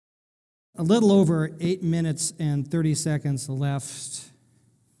A little over 8 minutes and 30 seconds left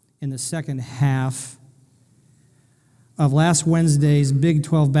in the second half of last Wednesday's Big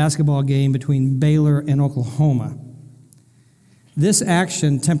 12 basketball game between Baylor and Oklahoma. This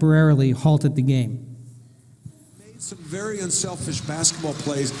action temporarily halted the game. Made some very unselfish basketball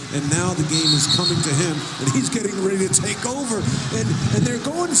plays, and now the game is coming to him, and he's getting ready to take over. And they're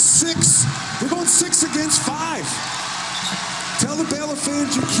going six. They're going 6 against 5. Tell the Baylor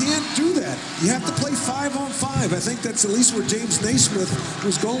fans you can't do that. You have to play 5-on-5. I think that's at least where James Naismith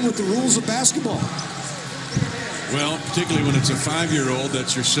was going with the rules of basketball. Well, particularly when it's a 5-year-old,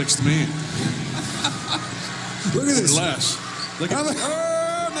 that's your 6th man. Look at this. Less. Look at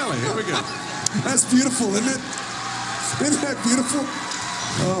Nelly, here we go. That's beautiful, isn't it? Isn't that beautiful?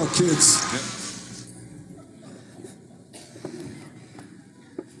 Oh, kids. Yep.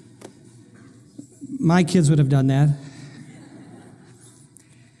 My kids would have done that.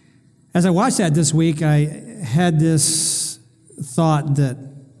 As I watched that this week, I had this thought that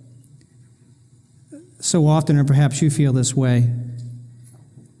so often, or perhaps you feel this way,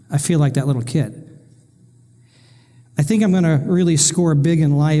 I feel like that little kid. I think I'm going to really score big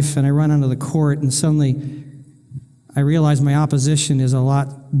in life, and I run onto the court, and suddenly I realize my opposition is a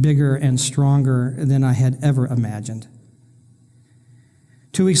lot bigger and stronger than I had ever imagined.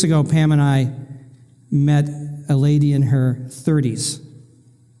 2 weeks ago, Pam and I met a lady in her 30s.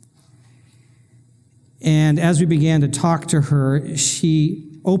 And as we began to talk to her,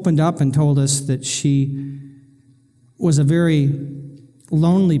 she opened up and told us that she was a very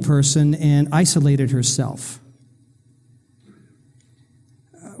lonely person and isolated herself.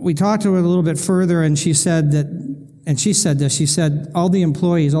 We talked to her a little bit further, and she said all the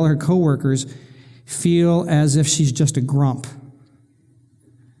employees, all her coworkers, feel as if she's just a grump.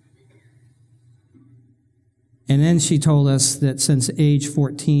 And then she told us that since age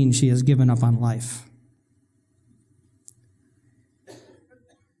 14, she has given up on life.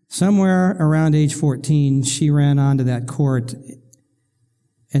 Somewhere around age 14, she ran onto that court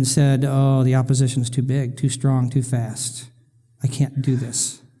and said, "Oh, the opposition's too big, too strong, too fast. I can't do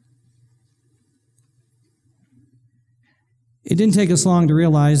this." It didn't take us long to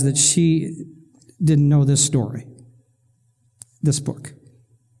realize that she didn't know this story, this book,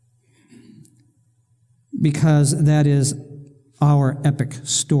 because that is our epic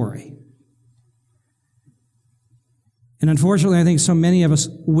story. And unfortunately, I think so many of us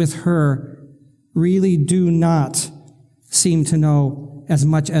with her really do not seem to know as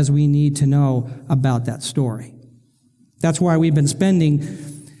much as we need to know about that story. That's why we've been spending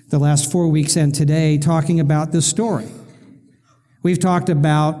the last 4 weeks and today talking about this story. We've talked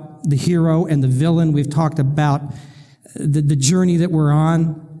about the hero and the villain. We've talked about the journey that we're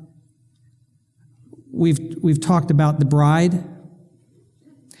on. We've talked about the bride.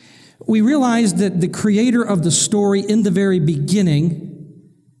 We realized that the creator of the story in the very beginning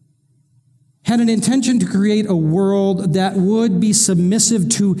had an intention to create a world that would be submissive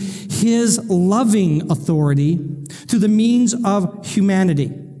to his loving authority to the means of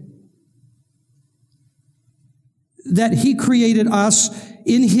humanity. That he created us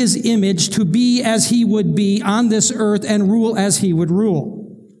in his image to be as he would be on this earth and rule as he would rule.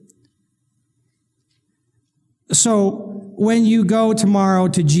 So, when you go tomorrow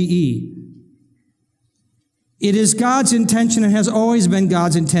to GE, it is God's intention and has always been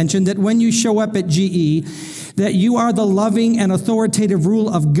God's intention that when you show up at GE, that you are the loving and authoritative rule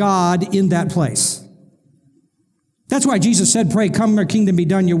of God in that place. That's why Jesus said, "Pray, come your kingdom be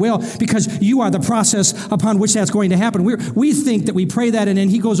done your will," because you are the process upon which that's going to happen. We think that we pray that and then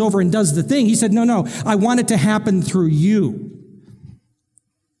he goes over and does the thing. He said, no, I want it to happen through you.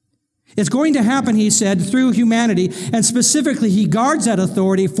 It's going to happen, he said, through humanity, and specifically, he guards that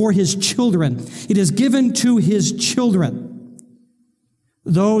authority for his children. It is given to his children,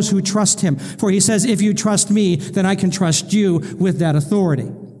 those who trust him. For he says, if you trust me, then I can trust you with that authority.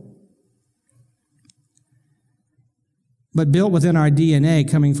 But built within our DNA,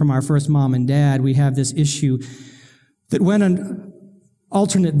 coming from our first mom and dad, we have this issue that when an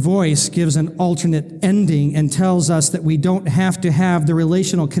alternate voice gives an alternate ending and tells us that we don't have to have the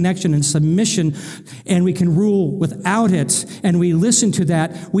relational connection and submission and we can rule without it, and we listen to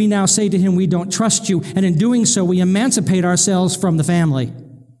that, we now say to him, we don't trust you, and in doing so, we emancipate ourselves from the family.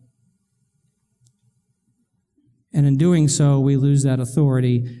 And in doing so, we lose that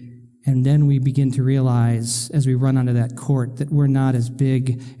authority, and then we begin to realize, as we run onto that court, that we're not as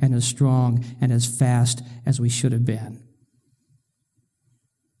big and as strong and as fast as we should have been.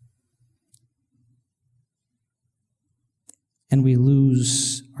 And we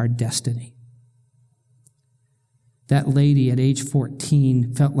lose our destiny. That lady at age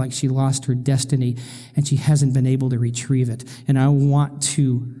 14 felt like she lost her destiny and she hasn't been able to retrieve it. And I want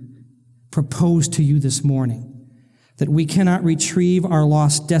to propose to you this morning that we cannot retrieve our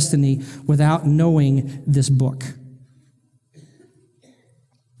lost destiny without knowing this book.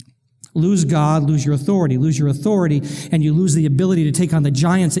 Lose God, lose your authority. Lose your authority, and you lose the ability to take on the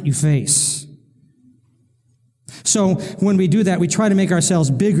giants that you face. So when we do that, we try to make ourselves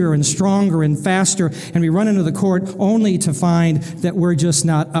bigger and stronger and faster, and we run into the court only to find that we're just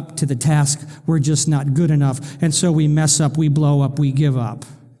not up to the task. We're just not good enough. And so we mess up, we blow up, we give up.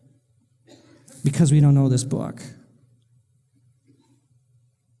 Because we don't know this book.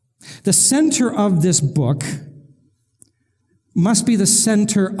 The center of this book must be the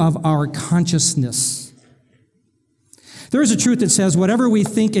center of our consciousness. There is a truth that says whatever we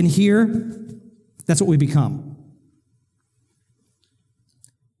think and hear, that's what we become.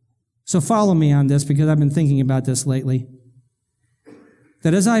 So follow me on this, because I've been thinking about this lately.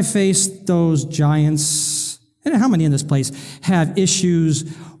 That as I face those giants, and how many in this place have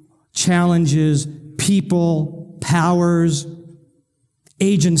issues, challenges, people, powers,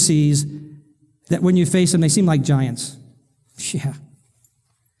 agencies, that when you face them, they seem like giants. Yeah.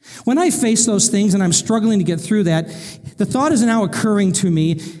 When I face those things and I'm struggling to get through that, the thought is now occurring to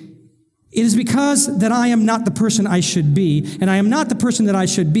me, it is because that I am not the person I should be, and I am not the person that I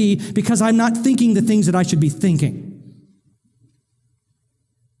should be because I'm not thinking the things that I should be thinking.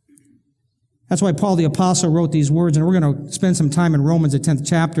 That's why Paul the Apostle wrote these words, and we're going to spend some time in Romans, the 10th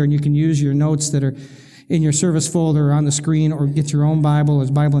chapter, and you can use your notes that are in your service folder or on the screen, or get your own Bible.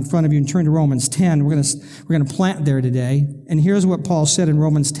 There's a Bible in front of you, and turn to Romans 10. We're going to plant there today. And here's what Paul said in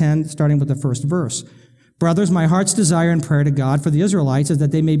Romans 10, starting with the first verse. Brothers, my heart's desire and prayer to God for the Israelites is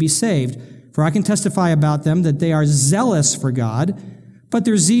that they may be saved. For I can testify about them that they are zealous for God, but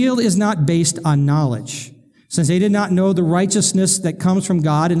their zeal is not based on knowledge. Since they did not know the righteousness that comes from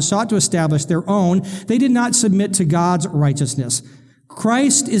God and sought to establish their own, they did not submit to God's righteousness.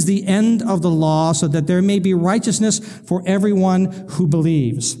 Christ is the end of the law so that there may be righteousness for everyone who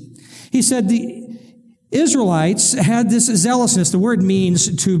believes. He said the Israelites had this zealousness. The word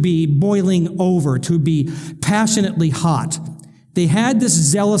means to be boiling over, to be passionately hot. They had this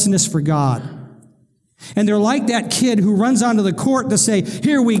zealousness for God. And they're like that kid who runs onto the court to say,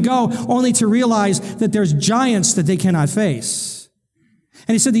 here we go, only to realize that there's giants that they cannot face.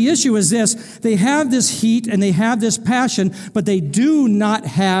 And he said the issue is this: they have this heat and they have this passion, but they do not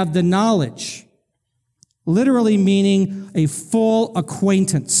have the knowledge. Literally meaning a full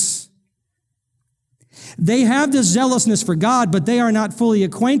acquaintance. They have this zealousness for God, but they are not fully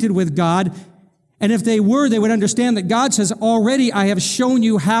acquainted with God. And if they were, they would understand that God says, already I have shown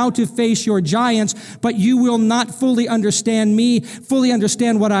you how to face your giants, but you will not fully understand me, fully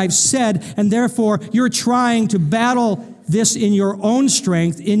understand what I've said, and therefore you're trying to battle this in your own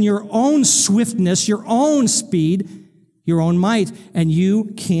strength, in your own swiftness, your own speed, your own might, and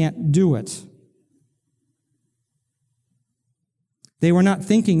you can't do it. They were not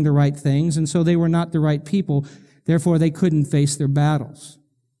thinking the right things, and so they were not the right people. Therefore, they couldn't face their battles.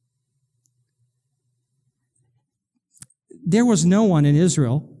 There was no one in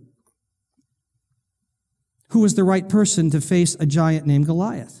Israel who was the right person to face a giant named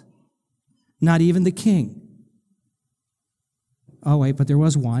Goliath. Not even the king. Oh, wait, but there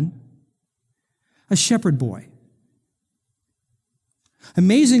was one. A shepherd boy.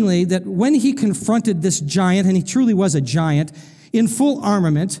 Amazingly, that when he confronted this giant, and he truly was a giant, in full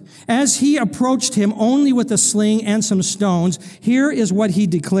armament, as he approached him only with a sling and some stones, here is what he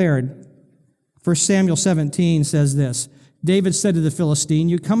declared. 1 Samuel 17 says this: David said to the Philistine,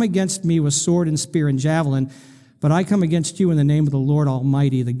 you come against me with sword and spear and javelin, but I come against you in the name of the Lord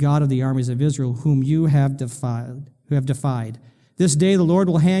Almighty, the God of the armies of Israel, whom you have defied. This day the Lord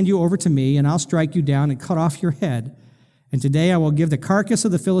will hand you over to me, and I'll strike you down and cut off your head. And today I will give the carcass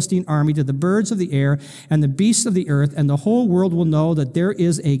of the Philistine army to the birds of the air and the beasts of the earth, and the whole world will know that there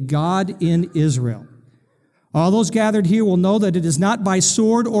is a God in Israel. All those gathered here will know that it is not by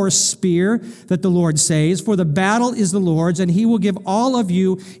sword or spear that the Lord saves, for the battle is the Lord's, and he will give all of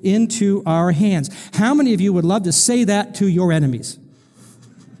you into our hands. How many of you would love to say that to your enemies?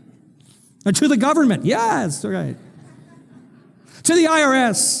 Or to the government? Yes, right. To the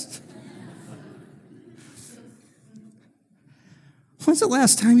IRS. When's the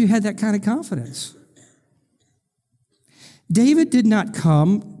last time you had that kind of confidence? David did not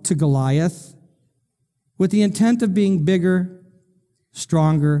come to Goliath with the intent of being bigger,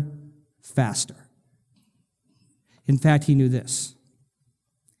 stronger, faster. In fact, he knew this.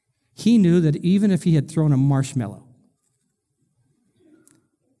 He knew that even if he had thrown a marshmallow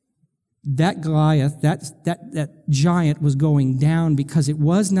that Goliath, that giant was going down because it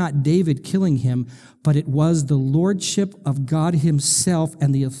was not David killing him, but it was the lordship of God himself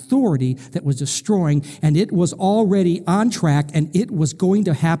and the authority that was destroying, and it was already on track, and it was going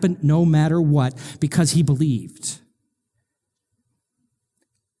to happen no matter what because he believed.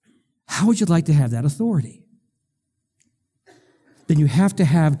 How would you like to have that authority? Then you have to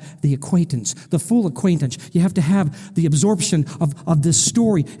have the acquaintance, the full acquaintance. You have to have the absorption of this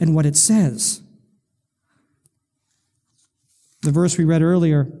story and what it says. The verse we read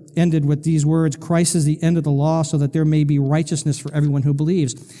earlier ended with these words, Christ is the end of the law so that there may be righteousness for everyone who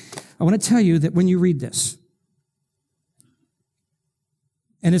believes. I want to tell you that when you read this,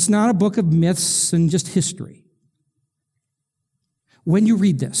 and it's not a book of myths and just history, when you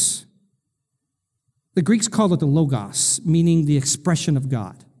read this, the Greeks call it the logos, meaning the expression of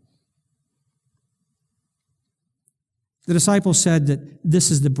God. The disciples said that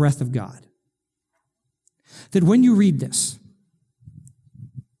this is the breath of God. That when you read this,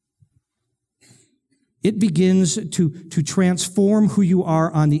 it begins to transform who you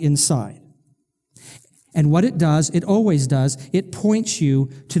are on the inside. And what it does, it always does, it points you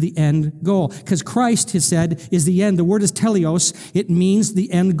to the end goal. Because Christ has said is the end. The word is teleos. It means the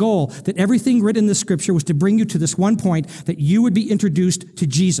end goal. That everything written in the scripture was to bring you to this one point, that you would be introduced to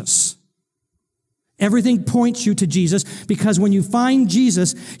Jesus. Everything points you to Jesus, because when you find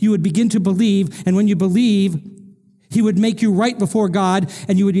Jesus, you would begin to believe, and when you believe, he would make you right before God,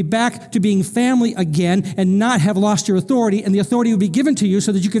 and you would be back to being family again and not have lost your authority, and the authority would be given to you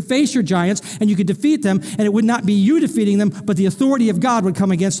so that you could face your giants and you could defeat them, and it would not be you defeating them, but the authority of God would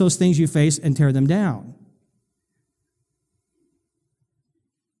come against those things you face and tear them down.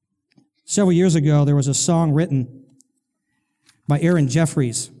 Several years ago, there was a song written by Aaron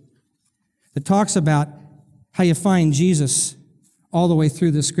Jeffries that talks about how you find Jesus all the way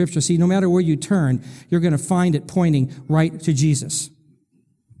through the scripture. See, no matter where you turn, you're going to find it pointing right to Jesus.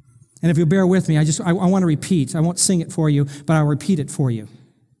 And if you bear with me, I want to repeat. I won't sing it for you, but I'll repeat it for you.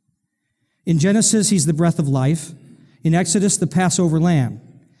 In Genesis, he's the breath of life. In Exodus, the Passover lamb.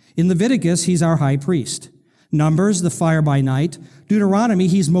 In Leviticus, he's our high priest. Numbers, the fire by night. Deuteronomy,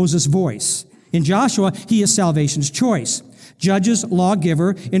 he's Moses' voice. In Joshua, he is salvation's choice. Judges,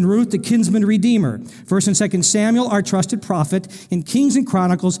 lawgiver. In Ruth, the kinsman redeemer. 1 and 2 Samuel, our trusted prophet. In Kings and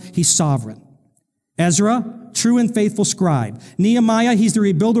Chronicles, he's sovereign. Ezra, true and faithful scribe. Nehemiah, he's the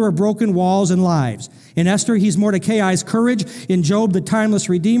rebuilder of broken walls and lives. In Esther, he's Mordecai's courage. In Job, the timeless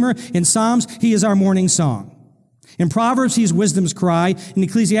redeemer. In Psalms, he is our morning song. In Proverbs, he's wisdom's cry. In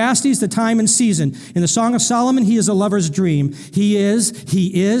Ecclesiastes, the time and season. In the Song of Solomon, he is a lover's dream. He is.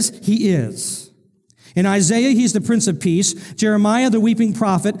 In Isaiah, he's the Prince of Peace. Jeremiah, the weeping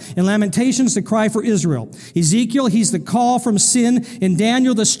prophet. In Lamentations, the cry for Israel. Ezekiel, he's the call from sin. In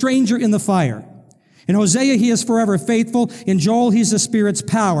Daniel, the stranger in the fire. In Hosea, he is forever faithful. In Joel, he's the Spirit's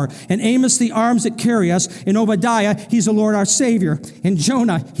power. In Amos, the arms that carry us. In Obadiah, he's the Lord our Savior. In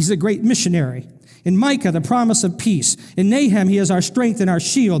Jonah, he's a great missionary. In Micah, the promise of peace. In Nahum, he is our strength and our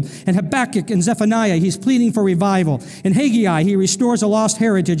shield. In Habakkuk and Zephaniah, he's pleading for revival. In Haggai, he restores a lost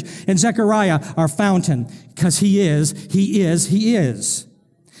heritage. In Zechariah, our fountain, because he is.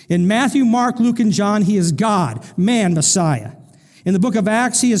 In Matthew, Mark, Luke, and John, he is God, man, Messiah. In the book of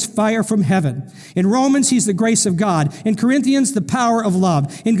Acts, he is fire from heaven. In Romans, he's the grace of God. In Corinthians, the power of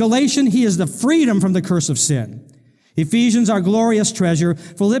love. In Galatians, he is the freedom from the curse of sin. Ephesians, our glorious treasure.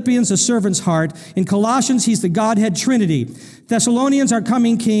 Philippians, a servant's heart. In Colossians, he's the Godhead Trinity. Thessalonians, our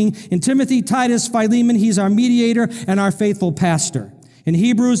coming king. In Timothy, Titus, Philemon, he's our mediator and our faithful pastor. In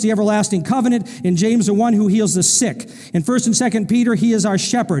Hebrews, the everlasting covenant. In James, the one who heals the sick. In 1 and 2 Peter, he is our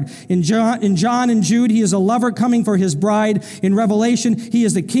shepherd. In John and Jude, he is a lover coming for his bride. In Revelation, he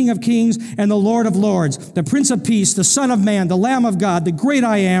is the King of kings and the Lord of lords, the Prince of peace, the Son of man, the Lamb of God, the great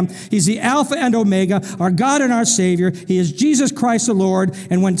I am. He's the Alpha and Omega, our God and our Savior. He is Jesus Christ the Lord,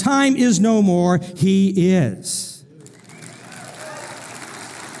 and when time is no more, he is.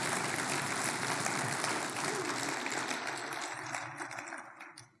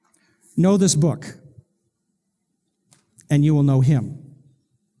 Know this book, and you will know him.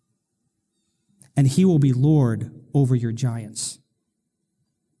 And he will be Lord over your giants.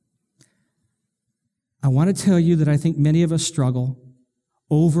 I want to tell you that I think many of us struggle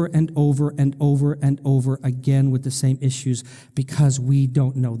over and over and over and over again with the same issues because we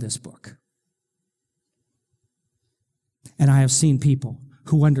don't know this book. And I have seen people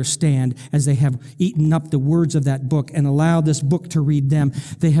who understand, as they have eaten up the words of that book and allowed this book to read them,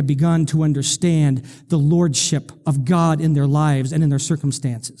 they have begun to understand the lordship of God in their lives and in their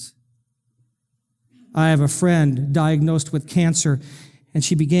circumstances. I have a friend diagnosed with cancer, And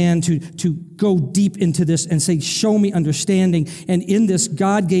she began to go deep into this and say, show me understanding. And in this,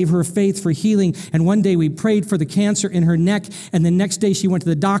 God gave her faith for healing. And one day we prayed for the cancer in her neck. And the next day she went to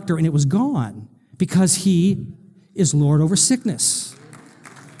the doctor and it was gone because he is Lord over sickness.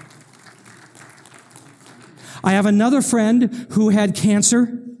 I have another friend who had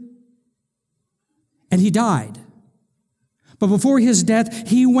cancer and he died. But before his death,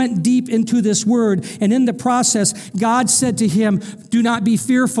 he went deep into this word. And in the process, God said to him, do not be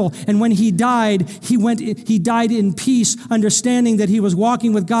fearful. And when he died, he died in peace, understanding that he was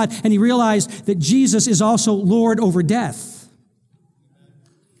walking with God. And he realized that Jesus is also Lord over death.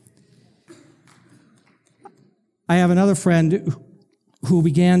 I have another friend who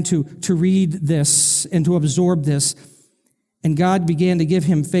began to read this and to absorb this. And God began to give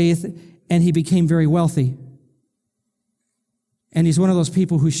him faith, and he became very wealthy. And he's one of those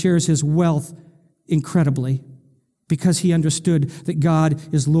people who shares his wealth incredibly because he understood that God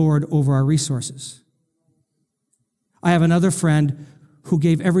is Lord over our resources. I have another friend who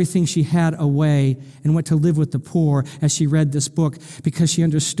gave everything she had away and went to live with the poor as she read this book because she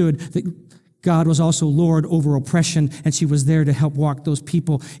understood that God was also Lord over oppression, and she was there to help walk those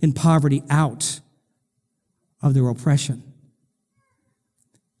people in poverty out of their oppression.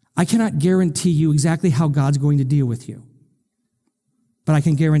 I cannot guarantee you exactly how God's going to deal with you. But I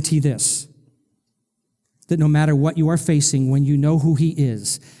can guarantee this, that no matter what you are facing, when you know who he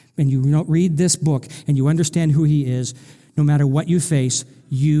is, and you read this book and you understand who he is, no matter what you face,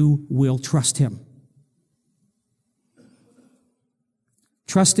 you will trust him.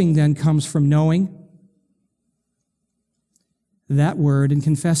 Trusting then comes from knowing that word and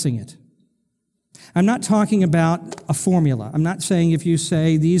confessing it. I'm not talking about a formula. I'm not saying if you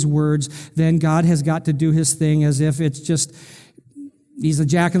say these words, then God has got to do his thing as if it's just... he's a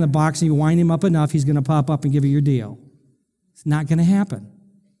jack in the box, and you wind him up enough, he's going to pop up and give you your deal. It's not going to happen.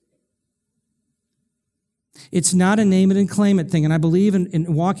 It's not a name it and claim it thing. And I believe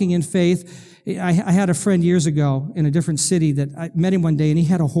in walking in faith. I had a friend years ago in a different city that I met him one day, and he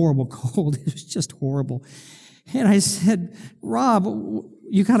had a horrible cold. It was just horrible. And I said, Rob,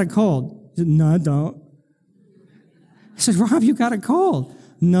 you got a cold? He said, no, I don't. I said, Rob, you got a cold?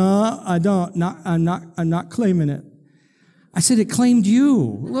 No, I don't. I'm not claiming it. I said, it claimed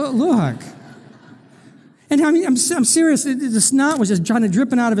you. Look. And I mean, I'm serious. The snot was just trying to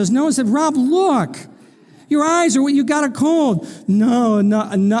dripping out of his nose. I said, Rob, look. Your eyes are what you got a cold. No,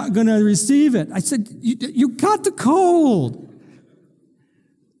 I'm not going to receive it. I said, you got the cold.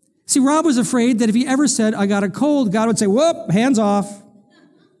 See, Rob was afraid that if he ever said, I got a cold, God would say, whoop, hands off.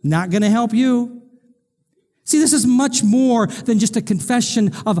 Not going to help you. See, this is much more than just a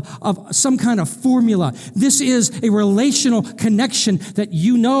confession of some kind of formula. This is a relational connection that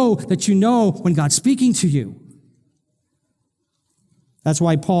you know when God's speaking to you. That's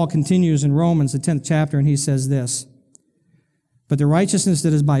why Paul continues in Romans, the 10th chapter, and he says this, but the righteousness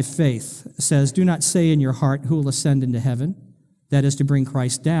that is by faith says, do not say in your heart, who will ascend into heaven? That is to bring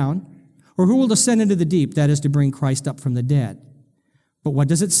Christ down. Or who will descend into the deep? That is to bring Christ up from the dead. But what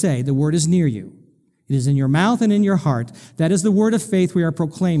does it say? The word is near you. It is in your mouth and in your heart. That is the word of faith we are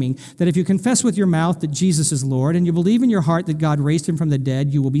proclaiming, that if you confess with your mouth that Jesus is Lord and you believe in your heart that God raised him from the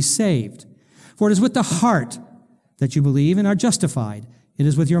dead, you will be saved. For it is with the heart that you believe and are justified. It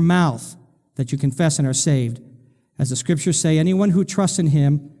is with your mouth that you confess and are saved. As the scriptures say, anyone who trusts in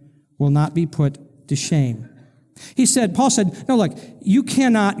him will not be put to shame. Paul said, no, look, you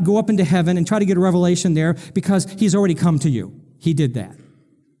cannot go up into heaven and try to get a revelation there because he's already come to you. He did that.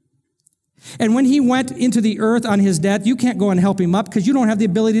 And when he went into the earth on his death, you can't go and help him up because you don't have the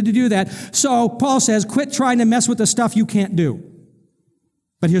ability to do that. So Paul says, quit trying to mess with the stuff you can't do.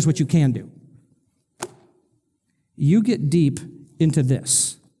 But here's what you can do. You get deep into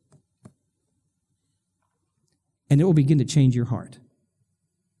this, and it will begin to change your heart.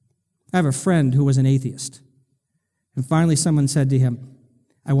 I have a friend who was an atheist, and finally someone said to him,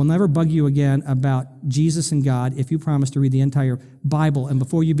 I will never bug you again about Jesus and God if you promise to read the entire Bible, and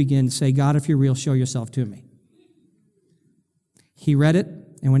before you begin, say, God, if you're real, show yourself to me. He read it,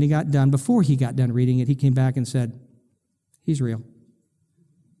 and when he got done, before he got done reading it, he came back and said, he's real.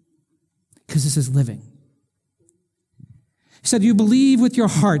 Because this is living. He said, you believe with your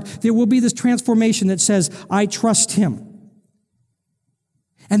heart. There will be this transformation that says, I trust him.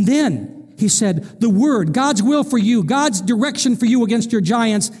 And then he said, the word, God's will for you, God's direction for you against your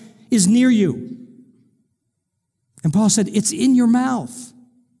giants is near you. And Paul said, it's in your mouth.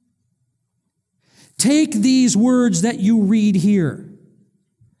 Take these words that you read here,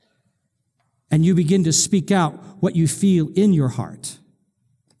 and you begin to speak out what you feel in your heart.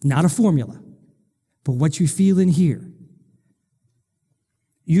 Not a formula, but what you feel in here.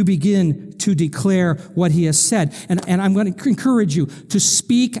 you begin to declare what he has said. And I'm going to encourage you to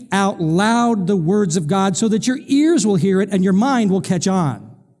speak out loud the words of God so that your ears will hear it and your mind will catch on.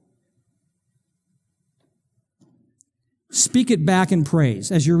 Speak it back in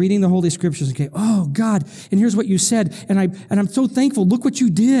praise as you're reading the Holy Scriptures. Okay, oh God, and here's what you said, and I'm so thankful. Look what you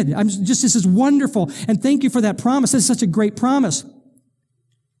did. This is wonderful, and thank you for that promise. This is such a great promise.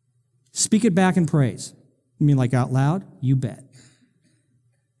 Speak it back in praise. You mean like out loud? You bet.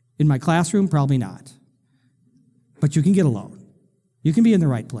 In my classroom, probably not. But you can get alone. You can be in the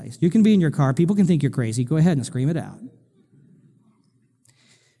right place. You can be in your car. People can think you're crazy. Go ahead and scream it out.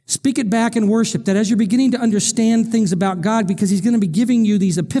 Speak it back in worship, that as you're beginning to understand things about God, because he's going to be giving you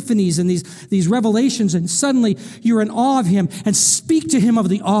these epiphanies and these revelations, and suddenly you're in awe of him, and speak to him of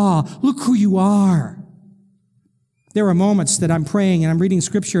the awe. Look who you are. There are moments that I'm praying and I'm reading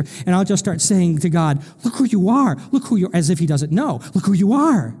Scripture, and I'll just start saying to God, look who you are. Look who you are, as if he doesn't know. Look who you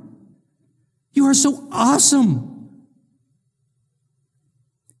are. You are so awesome.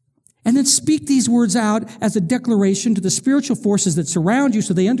 And then speak these words out as a declaration to the spiritual forces that surround you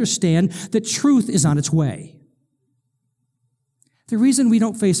so they understand that truth is on its way. The reason we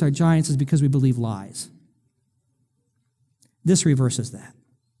don't face our giants is because we believe lies. This reverses that.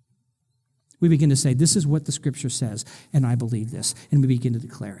 We begin to say, this is what the Scripture says, and I believe this, and we begin to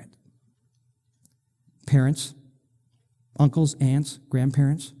declare it. Parents, uncles, aunts,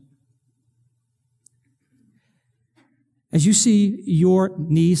 grandparents, as you see your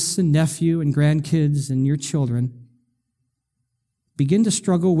niece and nephew and grandkids and your children begin to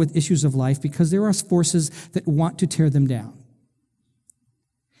struggle with issues of life because there are forces that want to tear them down.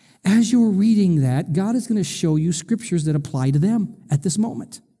 As you're reading that, God is going to show you scriptures that apply to them at this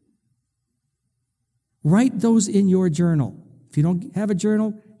moment. Write those in your journal. If you don't have a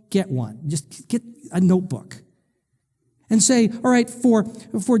journal, get one. Just get a notebook. And say, all right, for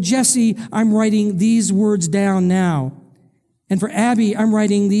Jesse, I'm writing these words down now. And for Abby, I'm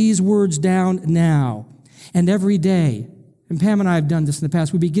writing these words down now. And every day, and Pam and I have done this in the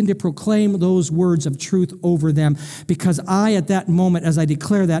past, we begin to proclaim those words of truth over them, because I, at that moment, as I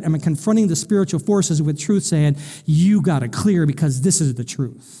declare that, am confronting the spiritual forces with truth, saying, you got to clear because this is the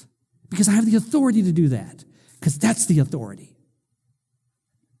truth. Because I have the authority to do that, because that's the authority.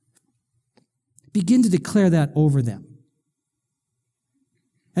 Begin to declare that over them.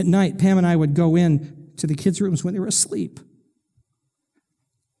 At night, Pam and I would go in to the kids' rooms when they were asleep.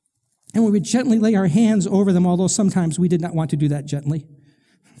 And we would gently lay our hands over them, although sometimes we did not want to do that gently.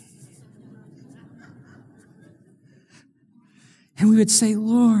 And we would say,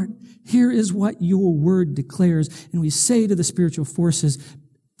 Lord, here is what your word declares. And we say to the spiritual forces,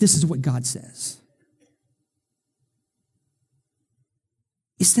 this is what God says.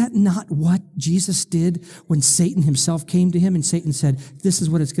 Is that not what Jesus did when Satan himself came to him and Satan said, this is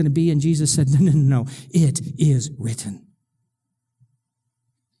what it's going to be? And Jesus said, no, it is written.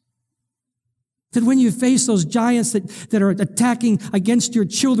 That when you face those giants that are attacking against your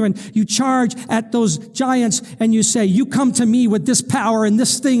children, you charge at those giants and you say, you come to me with this power and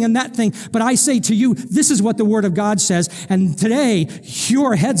this thing and that thing, but I say to you, this is what the Word of God says, and today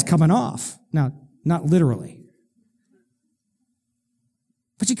your head's coming off. Now, not literally.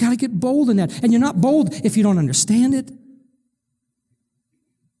 But you got to get bold in that. And you're not bold if you don't understand it.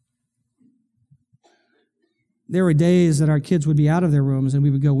 There were days that our kids would be out of their rooms and we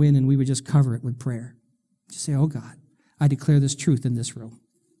would go in and we would just cover it with prayer. Just say, oh God, I declare this truth in this room.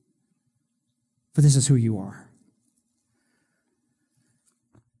 For this is who you are.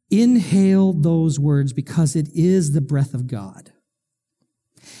 Inhale those words because it is the breath of God.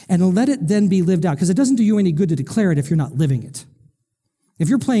 And let it then be lived out, because it doesn't do you any good to declare it if you're not living it. If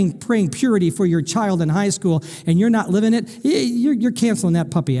you're praying purity for your child in high school and you're not living it, you're canceling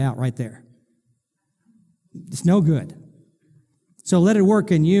that puppy out right there. It's no good. So let it work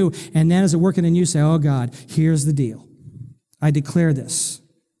in you, and then as it working in you, say, oh God, here's the deal. I declare this.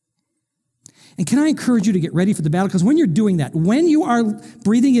 And can I encourage you to get ready for the battle? Because when you're doing that, when you are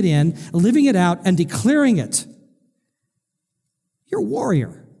breathing it in, living it out, and declaring it, you're a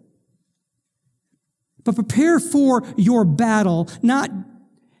warrior. But prepare for your battle, not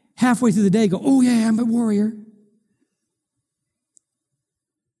halfway through the day go, oh yeah, I'm a warrior.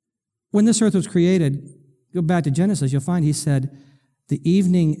 When this earth was created, go back to Genesis, you'll find he said the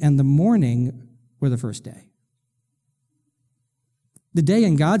evening and the morning were the first day. The day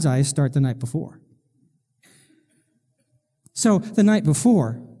in God's eyes start the night before. So the night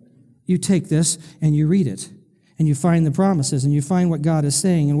before, you take this and you read it, and you find the promises, and you find what God is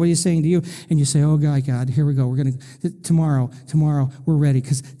saying and what he's saying to you, and you say, oh God, here we go. We're going to, tomorrow, we're ready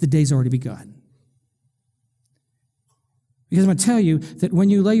because the day's already begun. Because I'm going to tell you that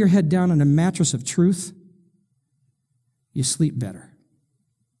when you lay your head down on a mattress of truth, you sleep better.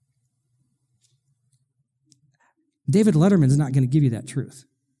 David Letterman's not going to give you that truth.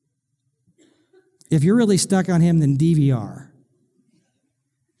 If you're really stuck on him, then DVR.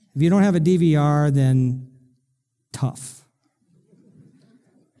 If you don't have a DVR, then tough.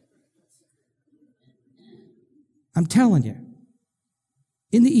 I'm telling you,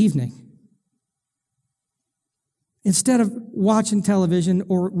 in the evening, instead of watching television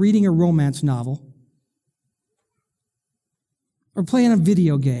or reading a romance novel or playing a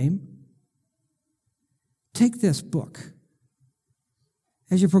video game, take this book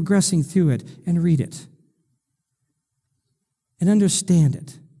as you're progressing through it and read it and understand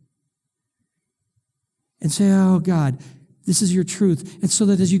it and say, oh God, this is your truth. And so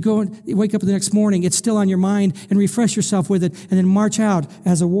that as you go and you wake up the next morning, it's still on your mind, and refresh yourself with it, and then march out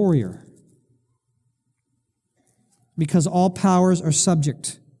as a warrior. Because all powers are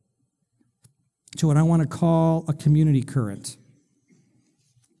subject to what I want to call a community current.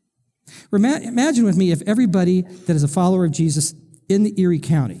 Imagine with me if everybody that is a follower of Jesus in the Erie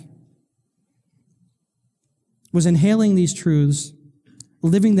County was inhaling these truths,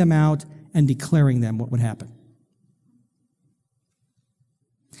 living them out, and declaring them, what would happen?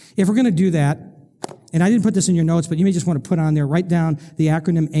 If we're going to do that, and I didn't put this in your notes, but you may just want to put on there, write down the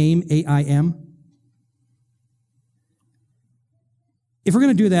acronym AIM, A-I-M. If we're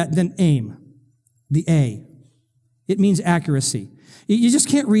going to do that, then AIM, the A. It means accuracy. You just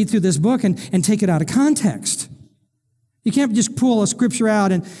can't read through this book and take it out of context. You can't just pull a scripture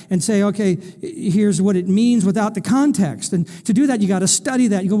out and say, okay, here's what it means without the context. And to do that, you got to study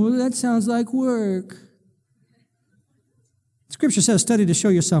that. You go, well, that sounds like work. Scripture says, study to show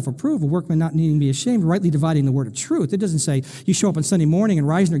yourself approved, a workman not needing to be ashamed, rightly dividing the word of truth. It doesn't say you show up on Sunday morning and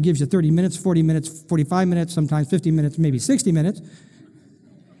Reisner gives you 30 minutes, 40 minutes, 45 minutes, sometimes 50 minutes, maybe 60 minutes.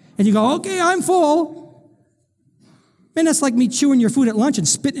 And you go, okay, I'm full. Man, that's like me chewing your food at lunch and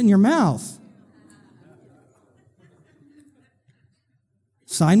spitting in your mouth.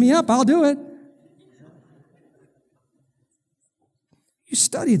 Sign me up, I'll do it. You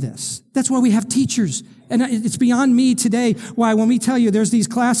study this. That's why we have teachers. And it's beyond me today why when we tell you there's these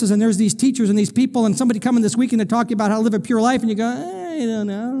classes and there's these teachers and these people and somebody coming this weekend to talk to you about how to live a pure life, and you go, I don't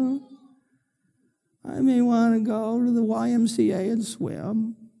know. I may want to go to the YMCA and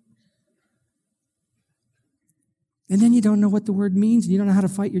swim. And then you don't know what the word means and you don't know how to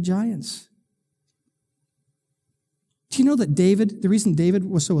fight your giants. Do you know that the reason David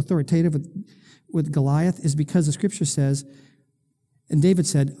was so authoritative with Goliath is because the scripture says, and David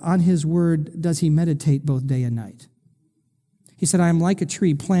said, on his word does he meditate both day and night. He said, I am like a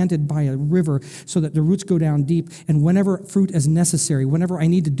tree planted by a river so that the roots go down deep, and whenever fruit is necessary, whenever I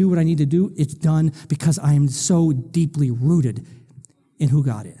need to do what I need to do, it's done because I am so deeply rooted in who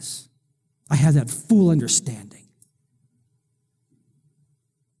God is. I have that full understanding.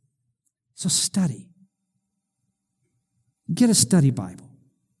 So study. Get a study Bible.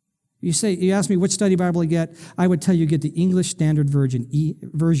 You ask me which study Bible to get, I would tell you get the English Standard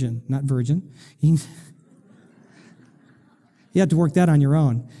Version, not virgin. You have to work that on your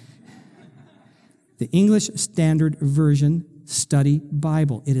own. The English Standard Version Study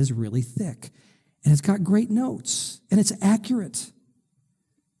Bible. It is really thick, and it's got great notes, and it's accurate.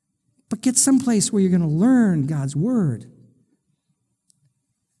 But get someplace where you're going to learn God's Word.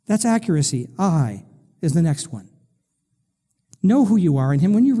 That's accuracy. I is the next one. Know who you are in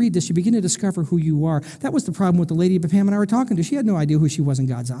Him. When you read this, you begin to discover who you are. That was the problem with the lady Pam and I were talking to. She had no idea who she was in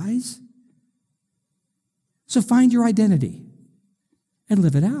God's eyes. So find your identity and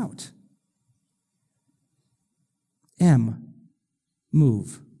live it out. M,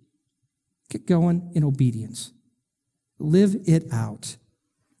 move. Get going in obedience. Live it out.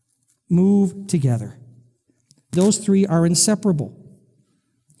 Move together. Those three are inseparable.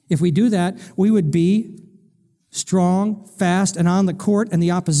 If we do that, we would be strong, fast, and on the court, and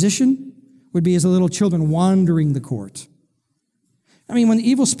the opposition would be as the little children wandering the court. I mean, when the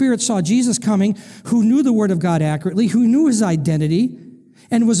evil spirit saw Jesus coming, who knew the Word of God accurately, who knew his identity,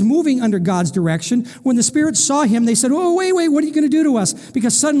 and was moving under God's direction, when the spirits saw him, they said, oh, wait, what are you going to do to us?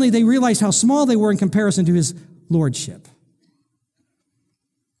 Because suddenly they realized how small they were in comparison to his lordship.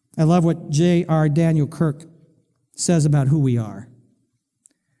 I love what J.R. Daniel Kirk says about who we are.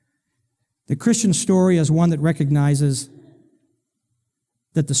 The Christian story is one that recognizes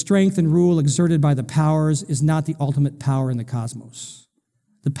that the strength and rule exerted by the powers is not the ultimate power in the cosmos.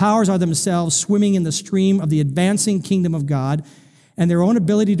 The powers are themselves swimming in the stream of the advancing kingdom of God, and their own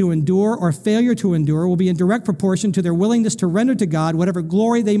ability to endure or failure to endure will be in direct proportion to their willingness to render to God whatever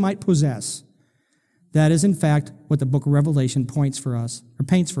glory they might possess. That is, in fact, what the book of Revelation paints for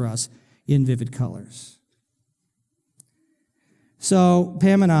us in vivid colors. So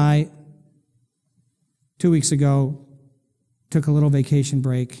Pam and I, 2 weeks ago, took a little vacation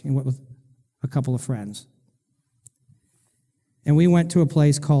break and went with a couple of friends. And we went to a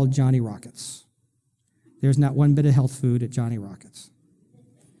place called Johnny Rockets. There's not one bit of health food at Johnny Rockets.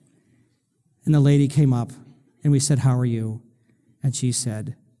 And the lady came up, and we said, "How are you?" And she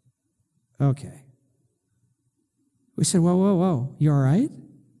said, "Okay." We said, "Whoa, whoa, whoa, you all right?"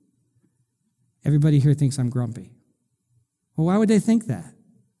 Everybody here thinks I'm grumpy. Well, why would they think that?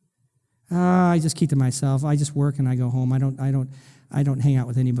 I just keep to myself. I just work and I go home. I don't hang out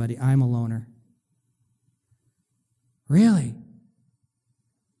with anybody. I'm a loner. Really?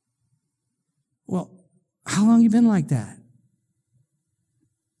 Well, how long have you been like that?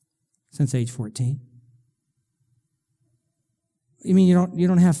 Since age 14. You mean you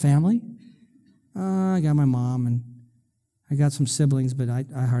don't have family? I got my mom and I got some siblings, but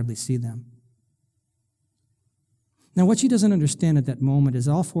I hardly see them. Now, what she doesn't understand at that moment is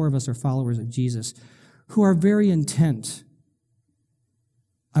all four of us are followers of Jesus who are very intent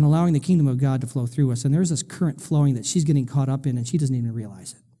on allowing the kingdom of God to flow through us. And there's this current flowing that she's getting caught up in, and she doesn't even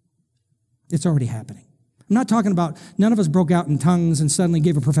realize it. It's already happening. I'm not talking about none of us broke out in tongues and suddenly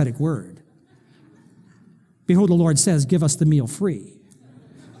gave a prophetic word. Behold, the Lord says, "Give us the meal free."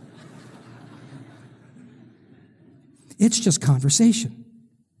 It's just conversation.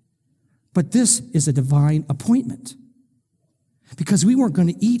 But this is a divine appointment because we weren't going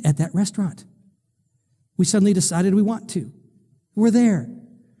to eat at that restaurant. We suddenly decided we want to. We're there.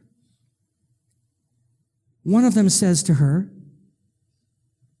 One of them says to her,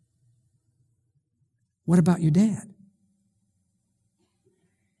 "What about your dad?"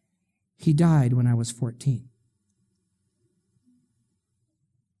 "He died when I was 14.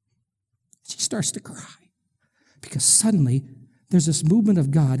 She starts to cry because suddenly there's this movement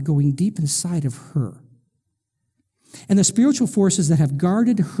of God going deep inside of her. And the spiritual forces that have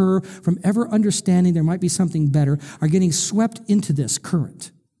guarded her from ever understanding there might be something better are getting swept into this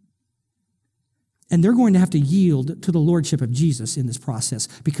current. And they're going to have to yield to the lordship of Jesus in this process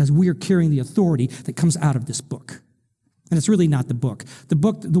because we are carrying the authority that comes out of this book. And it's really not the book.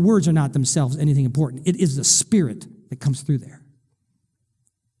 The words are not themselves anything important. It is the spirit that comes through there.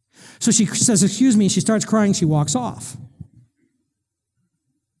 So she says, "Excuse me," and she starts crying. She walks off.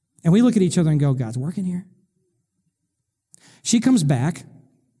 And we look at each other and go, God's working here. She comes back,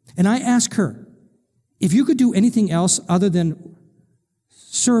 and I ask her, if you could do anything else other than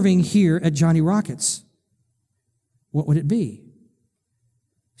serving here at Johnny Rockets, what would it be?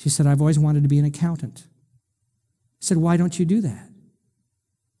 She said, "I've always wanted to be an accountant." I said, "Why don't you do that?"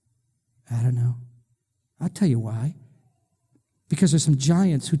 "I don't know." "I'll tell you why. Because there's some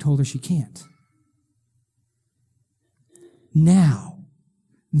giants who told her she can't." Now,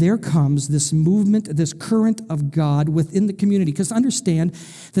 there comes this movement, this current of God within the community. Because understand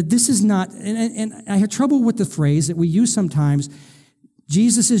that this is not, and I have trouble with the phrase that we use sometimes,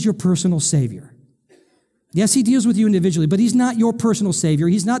 Jesus is your personal Savior. Yes, he deals with you individually, but he's not your personal Savior.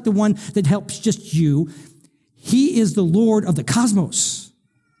 He's not the one that helps just you. He is the Lord of the cosmos.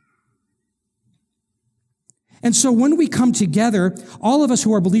 And so when we come together, all of us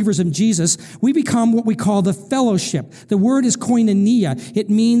who are believers in Jesus, we become what we call the fellowship. The word is koinonia. It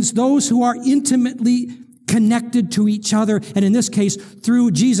means those who are intimately connected to each other. And in this case,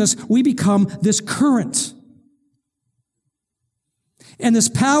 through Jesus, we become this current. And this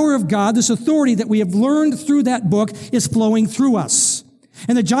power of God, this authority that we have learned through that book is flowing through us.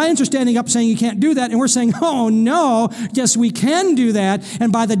 And the giants are standing up saying, you can't do that. And we're saying, oh no, yes, we can do that.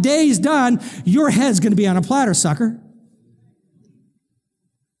 And by the day he's done, your head's going to be on a platter, sucker.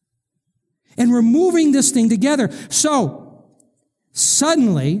 And we're moving this thing together. So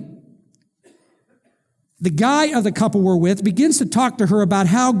suddenly, the guy of the couple we're with begins to talk to her about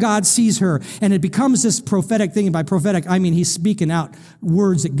how God sees her. And it becomes this prophetic thing. And by prophetic, I mean he's speaking out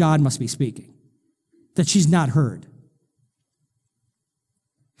words that God must be speaking, that she's not heard.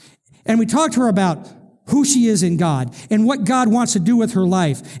 And we talked to her about who she is in God and what God wants to do with her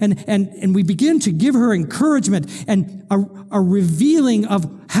life. And we begin to give her encouragement and a revealing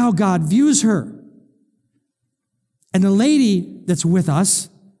of how God views her. And the lady that's with us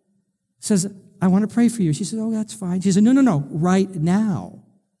says, I want to pray for you. She said, oh, that's fine. She said, no, right now.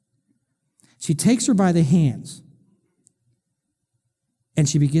 She takes her by the hands and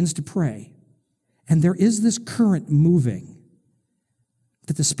she begins to pray. And there is this current moving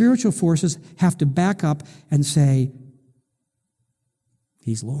that the spiritual forces have to back up and say,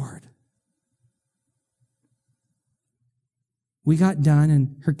 He's Lord. we got done,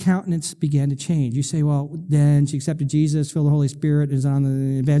 and her countenance began to change. You say, well, then she accepted Jesus, filled the Holy Spirit, and is on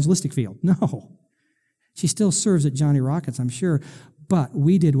the evangelistic field. No. She still serves at Johnny Rockets, I'm sure, but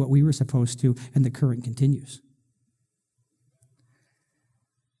we did what we were supposed to, and the current continues.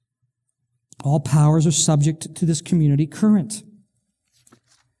 All powers are subject to this community current.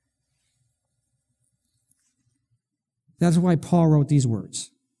 That's why Paul wrote these words.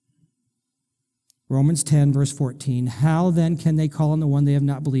 Romans 10, verse 14. How then can they call on the one they have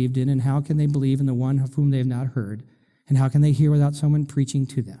not believed in? And how can they believe in the one of whom they have not heard? And how can they hear without someone preaching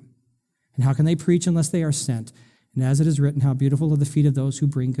to them? And how can they preach unless they are sent? And as it is written, how beautiful are the feet of those who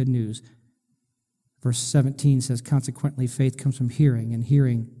bring good news. Verse 17 says, consequently, faith comes from hearing, and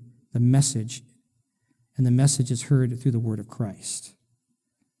hearing the message. And the message is heard through the word of Christ.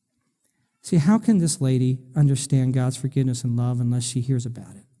 See, how can this lady understand God's forgiveness and love unless she hears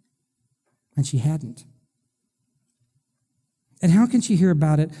about it? And she hadn't. And how can she hear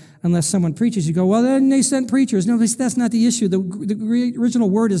about it unless someone preaches? You go, well, then they sent preachers. No, that's not the issue. The original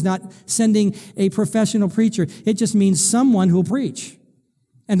word is not sending a professional preacher. It just means someone who will preach.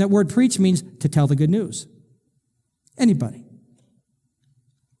 And that word preach means to tell the good news. Anybody.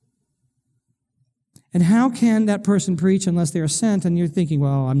 And how can that person preach unless they are sent? And you're thinking,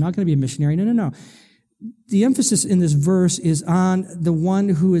 well, I'm not going to be a missionary. No. The emphasis in this verse is on the one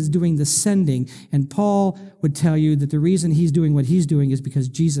who is doing the sending. And Paul would tell you that the reason he's doing what he's doing is because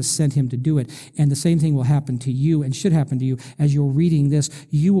Jesus sent him to do it. And the same thing will happen to you and should happen to you. As you're reading this,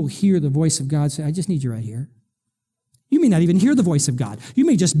 you will hear the voice of God say, I just need you right here. You may not even hear the voice of God. You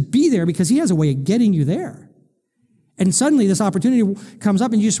may just be there because he has a way of getting you there. And suddenly this opportunity comes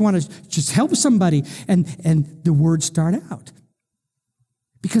up and you just want to just help somebody. And the words start out.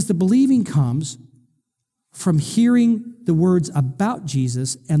 Because the believing comes from hearing the words about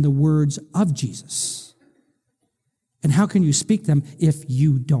Jesus and the words of Jesus. And how can you speak them if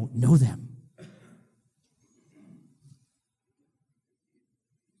you don't know them?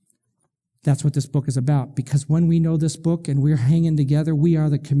 That's what this book is about. Because when we know this book and we're hanging together, we are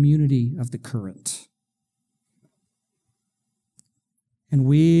the community of the current. And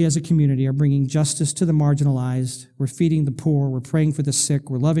we as a community are bringing justice to the marginalized. We're feeding the poor. We're praying for the sick.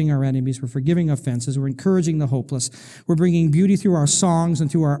 We're loving our enemies. We're forgiving offenses. We're encouraging the hopeless. We're bringing beauty through our songs and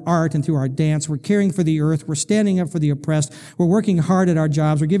through our art and through our dance. We're caring for the earth. We're standing up for the oppressed. We're working hard at our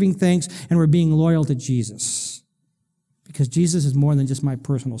jobs. We're giving thanks, and we're being loyal to Jesus. Because Jesus is more than just my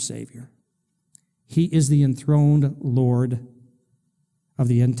personal Savior. He is the enthroned Lord of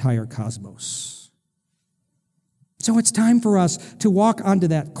the entire cosmos. So it's time for us to walk onto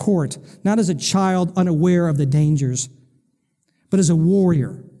that court, not as a child unaware of the dangers, but as a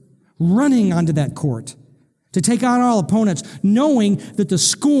warrior, running onto that court to take on all opponents, knowing that the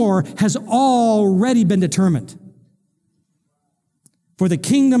score has already been determined. For the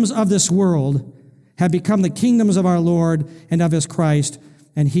kingdoms of this world have become the kingdoms of our Lord and of his Christ,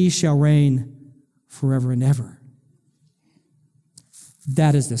 and he shall reign forever and ever.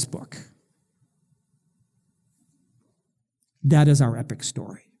 That is this book. That is our epic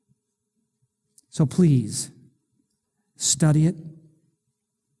story. So please, study it.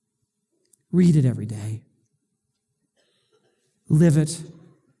 Read it every day. Live it.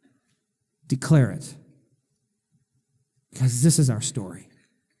 Declare it. Because this is our story.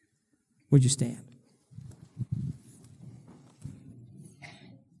 Would you stand?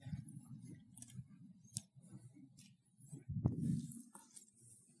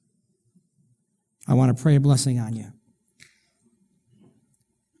 I want to pray a blessing on you.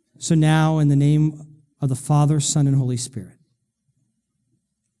 So now, in the name of the Father, Son, and Holy Spirit,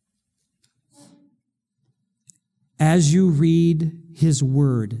 as you read his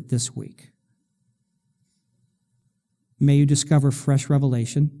word this week, may you discover fresh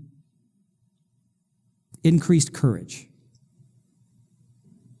revelation, increased courage,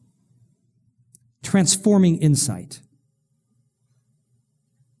 transforming insight,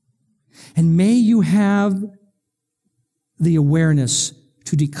 and may you have the awareness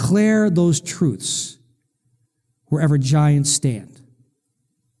to declare those truths wherever giants stand.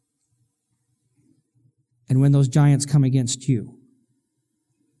 And when those giants come against you,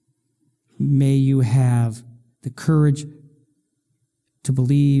 may you have the courage to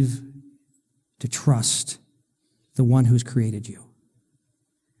believe, to trust the one who's created you.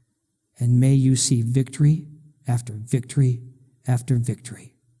 And may you see victory after victory after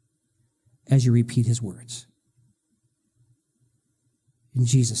victory as you repeat his words. In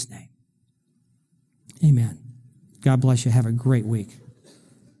Jesus' name, amen. God bless you. Have a great week.